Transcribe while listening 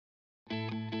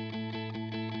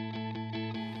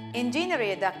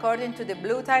Engineered according to the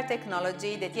blue tire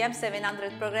technology, the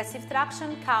TM700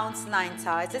 ProgressiveTraction counts 9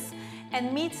 sizes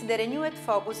and meets the renewed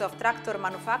focus of tractor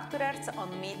manufacturers on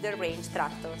mid-range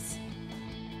tractors.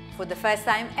 For the first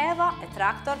time ever, a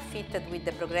tractor fitted with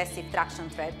the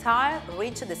ProgressiveTraction tread tire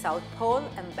reached the South Pole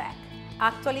and back,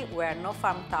 actually where no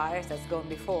farm tires has gone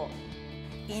before.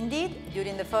 Indeed,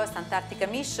 during the first Antarctica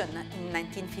mission in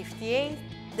 1958,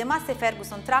 the Massey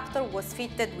Ferguson tractor was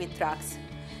fitted with trucks,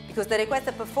 because the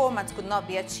requested performance could not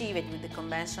be achieved with the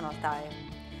conventional tire.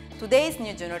 Today's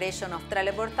new generation of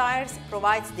Trelleborg tires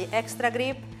provides the extra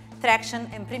grip, traction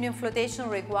and premium flotation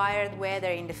required whether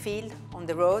in the field, on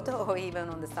the road or even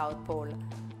on the South Pole.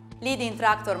 Leading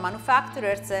tractor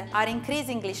manufacturers are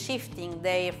increasingly shifting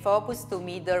their focus to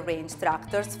middle-range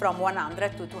tractors from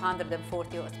 100 to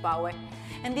 240 horsepower,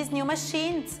 and these new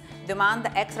machines demand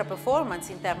extra performance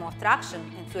in terms of traction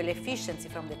and fuel efficiency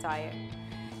from the tire.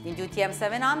 The new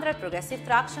TM700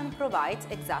 ProgressiveTraction provides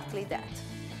exactly that.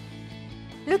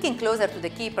 Looking closer to the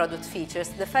key product features,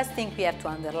 the first thing we have to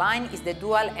underline is the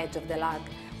dual edge of the lug,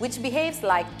 which behaves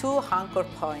like two anchor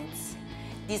points.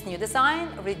 This new design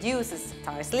reduces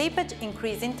tire slippage,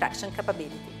 increasing traction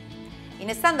capability. In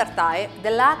a standard tire,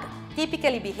 the lug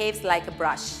typically behaves like a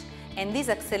brush, and this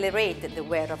accelerates the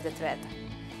wear of the tread.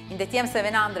 In the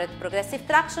TM700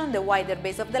 ProgressiveTraction, the wider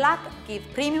base of the lug gives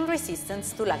premium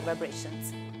resistance to lug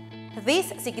vibrations.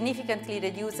 This significantly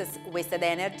reduces wasted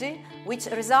energy, which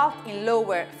results in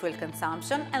lower fuel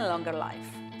consumption and longer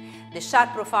life. The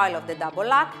sharp profile of the double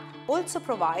lug also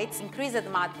provides increased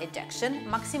mud ejection,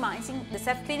 maximizing the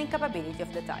self-cleaning capability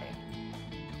of the tire.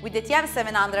 With the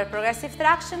TM700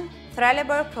 ProgressiveTraction,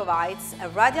 Trelleborg provides a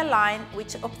radial line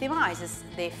which optimizes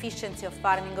the efficiency of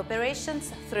farming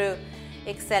operations through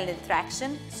excellent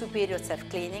traction, superior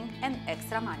self-cleaning and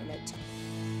extra mileage.